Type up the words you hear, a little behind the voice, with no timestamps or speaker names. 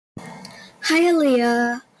Hi,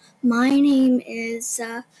 Aaliyah. My name is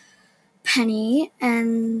Penny,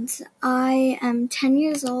 and I am 10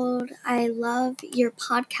 years old. I love your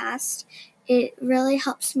podcast. It really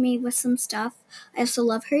helps me with some stuff. I also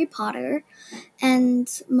love Harry Potter. And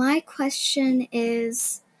my question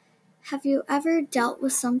is, have you ever dealt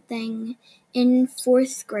with something in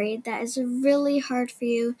 4th grade that is really hard for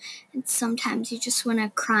you, and sometimes you just want to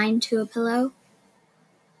cry into a pillow?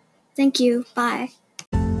 Thank you. Bye.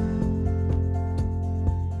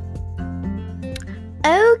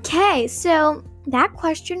 Okay, so that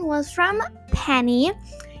question was from Penny,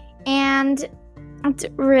 and it's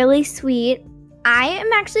really sweet. I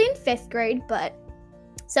am actually in 5th grade, but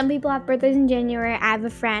some people have birthdays in January. I have a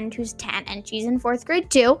friend who's 10, and she's in 4th grade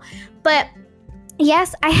too. But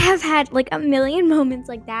yes, I have had like a million moments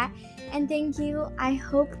like that, and thank you. I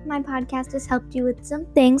hope my podcast has helped you with some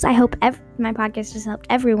things. I hope my podcast has helped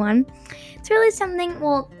everyone. It's really something,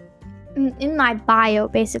 in my bio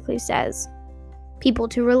basically says people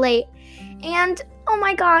to relate, and oh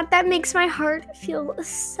my god, that makes my heart feel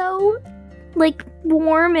so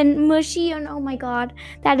warm and mushy, and oh my god,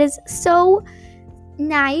 that is so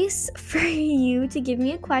nice for you to give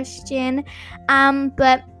me a question.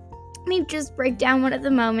 But let me just break down one of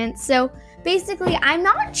the moments. So basically, I'm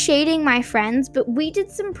not shading my friends, but we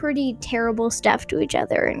did some pretty terrible stuff to each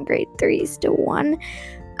other in grade 3s to 1.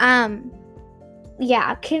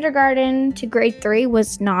 Kindergarten to grade 3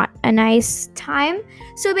 was not a nice time.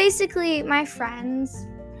 So basically, my friends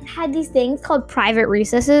had these things called private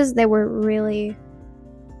recesses. They were really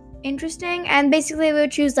interesting. And basically, we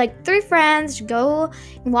would choose 3 friends to go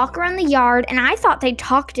and walk around the yard. And I thought they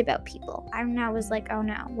talked about people. And I was like, oh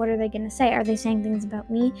no, what are they going to say? Are they saying things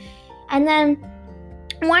about me? And then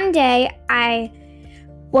one day, I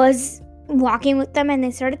was walking with them and they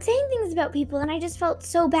started saying things about people, and I just felt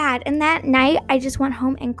so bad. And that night I just went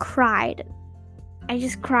home and cried. I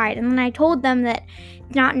just cried, and then I told them that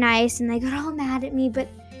it's not nice, and they got all mad at me, but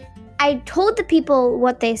I told the people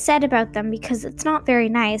what they said about them because it's not very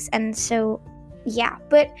nice. And so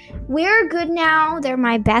but we're good now. They're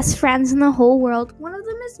my best friends in the whole world. One of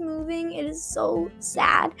them is moving. It is so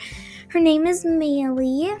sad. Her name is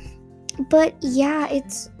Maylee. But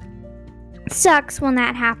it sucks when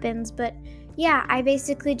that happens. But I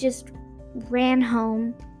basically just ran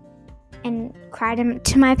home and cried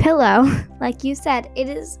into my pillow. Like you said, it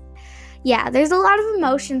is, there's a lot of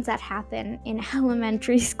emotions that happen in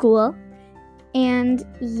elementary school. And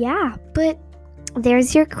but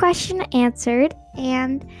there's your question answered.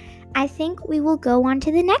 And I think we will go on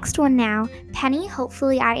to the next one now. Penny,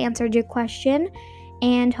 hopefully I answered your question.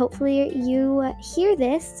 And hopefully you hear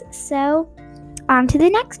this. So on to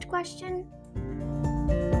the next question.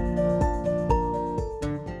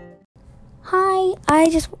 Hi,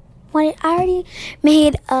 I already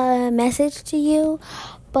made a message to you,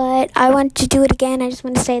 but I want to do it again. I just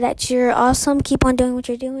want to say that you're awesome. Keep on doing what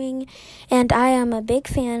you're doing. And I am a big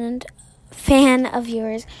fan of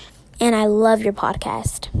yours, and I love your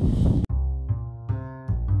podcast.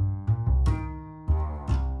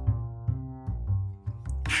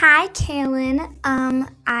 Hi, Kaylin.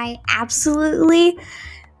 I absolutely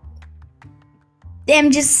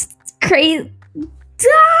am just crazy.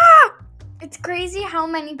 It's crazy how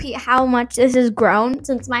much this has grown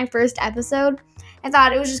since my first episode. I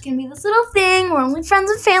thought it was just going to be this little thing where only friends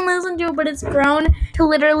and family listen to it, but it's grown to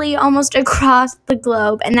literally almost across the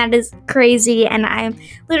globe, and that is crazy, and I'm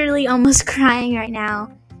literally almost crying right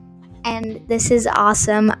now, and this is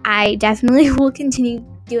awesome. I definitely will continue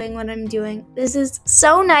doing what I'm doing. This is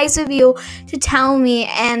so nice of you to tell me,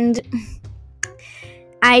 and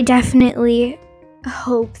I definitely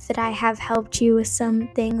hope that I have helped you with some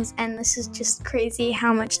things, and this is just crazy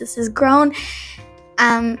how much this has grown.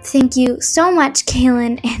 Thank you so much,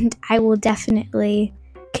 Kaylin, and I will definitely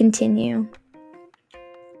continue.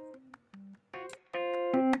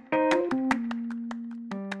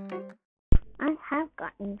 I have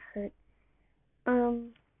gotten hurt,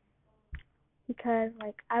 because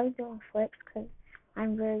I was doing flips because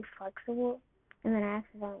I'm very flexible, and then I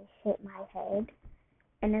accidentally hit my head,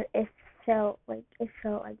 and it felt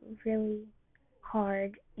really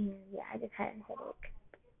hard, and I just had a headache,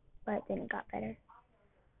 but then it got better.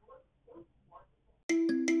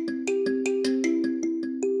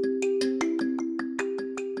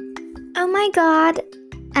 Oh my god,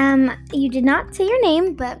 you did not say your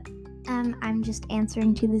name, but I'm just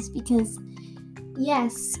answering to this because,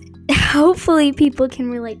 yes, hopefully people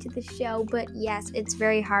can relate to the show, but yes, it's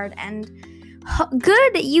very hard, and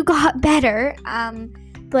good that you got better,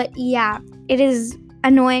 but it is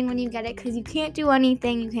annoying when you get it because you can't do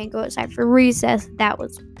anything, you can't go outside for recess. That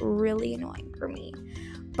was really annoying for me,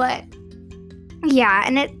 but Yeah,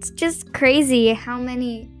 and it's just crazy how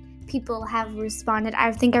many people have responded.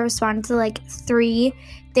 I think I responded to like 3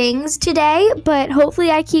 things today, but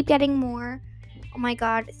hopefully I keep getting more. Oh my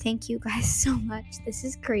god, thank you guys so much. This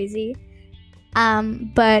is crazy.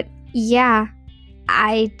 But yeah,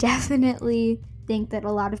 I definitely think that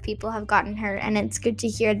a lot of people have gotten hurt, and it's good to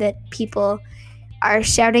hear that people are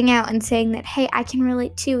shouting out and saying that, hey, I can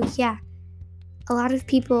relate too. Yeah, a lot of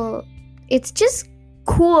people, it's just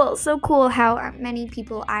cool, so cool how many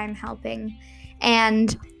people I'm helping.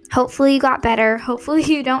 And hopefully you got better. Hopefully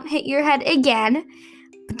you don't hit your head again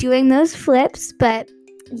doing those flips. But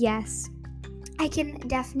yes, I can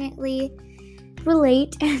definitely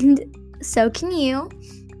relate, and so can you.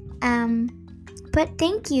 But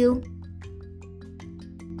thank you